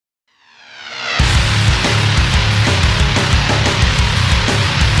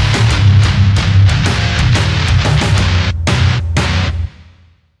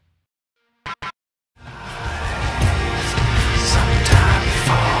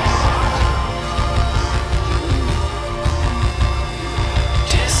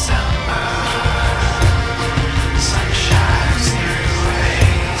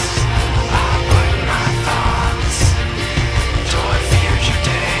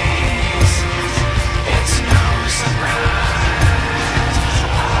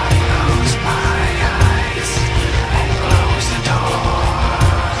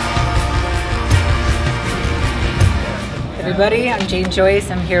everybody. I'm Jane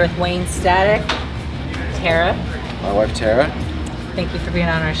Joyce. I'm here with Wayne Static, Tera. My wife Tera. Thank you for being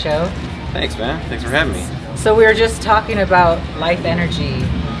on our show. Thanks, man. Thanks for having me. So we were just talking about life energy.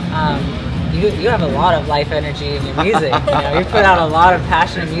 You have a lot of life energy in your music. You put out a lot of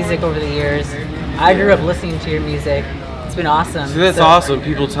passionate music over the years. I grew up listening to your music. It's been awesome. See, that's awesome.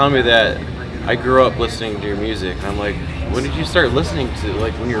 People tell me that I grew up listening to your music, and I'm like, when did you start listening to?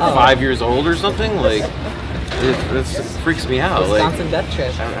 Like when you were 5 years old or something? Like, it freaks me out. Wisconsin Death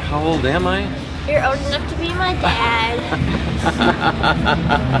Trip. How old am I? You're old enough to be my dad.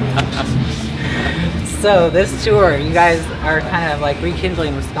 So this tour, you guys are kind of like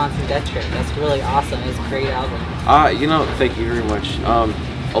rekindling Wisconsin Death Trip. That's really awesome. It's a great album. Thank you very much.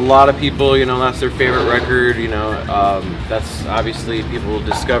 A lot of people, that's their favorite record. That's obviously people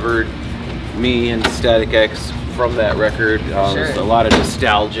discovered me and Static X from that record. There's a lot of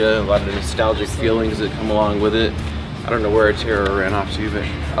nostalgia, a lot of nostalgic feelings that come along with it. I don't know where Tera ran off to, but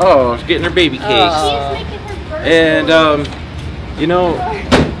she's getting her baby cakes. She's making her birthday. And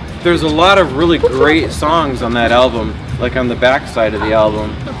there's a lot of really great songs on that album, like on the back side of the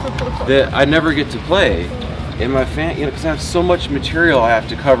album, that I never get to play. And my fan, because I have so much material I have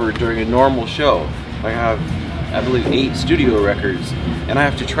to cover during a normal show. I have, I believe, 8 studio records, and I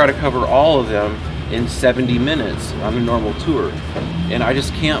have to try to cover all of them in 70 minutes on a normal tour. And I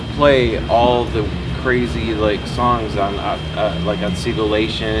just can't play all the crazy songs on on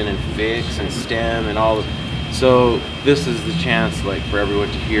Seagulation and Fix and Stem and all. So this is the chance for everyone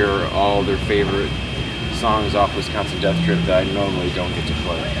to hear all their favorite songs off Wisconsin Death Trip that I normally don't get to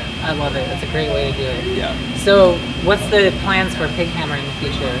play. I love it. That's a great way to do it. Yeah. So what's the plans for Pighammer in the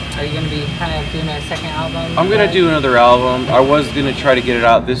future? Are you going to be kind of doing a second album? I'm going to do another album. I was going to try to get it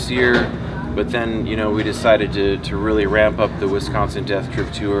out this year, but then we decided to really ramp up the Wisconsin Death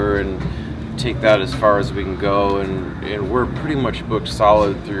Trip tour and take that as far as we can go, and we're pretty much booked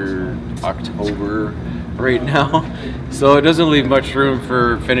solid through October right now, so it doesn't leave much room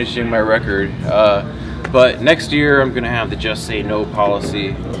for finishing my record. But next year I'm going to have the Just Say No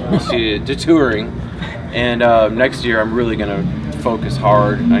policy to touring, and next year I'm really going to focus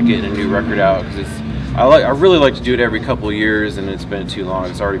hard on getting a new record out, because I really like to do it every couple of years, and it's been too long.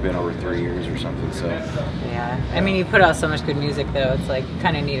 It's already been over 3 years or something. So yeah, I mean, you put out so much good music though. It's like you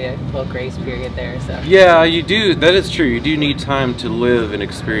kind of need a little grace period there. So yeah, you do. That is true. You do need time to live and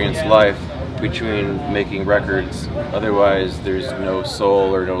experience life between making records. Otherwise, there's no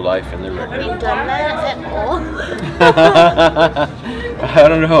soul or no life in the record. Have you done that at all? I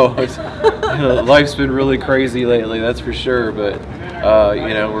don't know. Life's been really crazy lately, that's for sure. But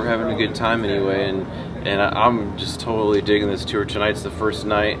we're having a good time anyway, and I'm just totally digging this tour. Tonight's the first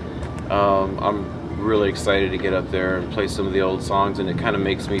night. I'm really excited to get up there and play some of the old songs, and it kind of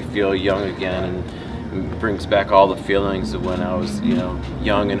makes me feel young again, and brings back all the feelings of when I was,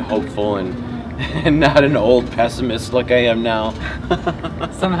 young and hopeful and not an old pessimist like I am now.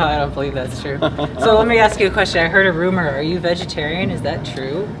 Somehow I don't believe that's true. So let me ask you a question. I heard a rumor. Are you vegetarian? Is that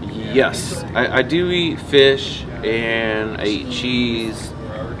true? Yes, I do eat fish, and I eat cheese.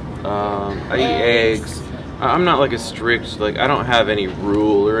 I eat eggs. I'm not a strict, I don't have any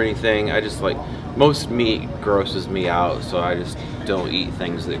rule or anything. I just most meat grosses me out, so I just don't eat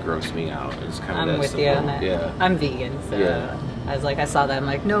things that gross me out. It's kind of I'm that with simple. You on that. Yeah. I'm vegan, so yeah. I saw that. I'm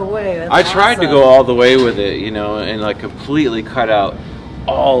like, no way. That's I tried awesome. to go all the way with it, and completely cut out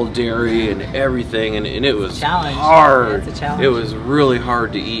all dairy and everything, and it was hard. Yeah, it's a challenge. It was really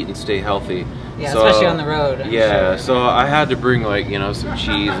hard to eat and stay healthy. Yeah, so, especially on the road. I'm yeah, sure. so I had to bring some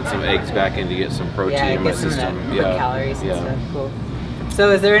cheese and some eggs back in to get some protein in my system. Calories and stuff. Cool.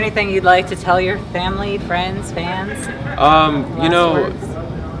 So is there anything you'd like to tell your family, friends, fans?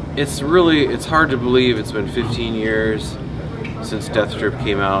 It's hard to believe it's been 15 years since Death Trip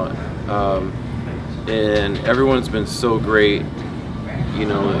came out, and everyone's been so great.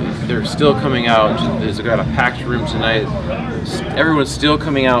 They're still coming out. There's got a packed room tonight. Everyone's still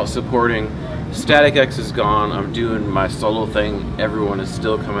coming out supporting. Static X is gone. I'm doing my solo thing. Everyone is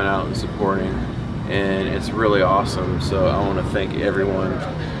still coming out and supporting, and it's really awesome. So I want to thank everyone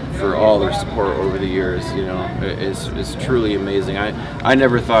for all their support over the years. It's truly amazing. I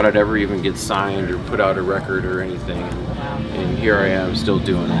never thought I'd ever even get signed or put out a record or anything, and here I am still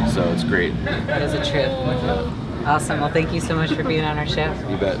doing it. So it's great. That is a trip. Awesome. Well, thank you so much for being on our show.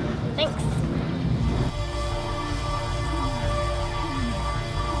 You bet. Thanks.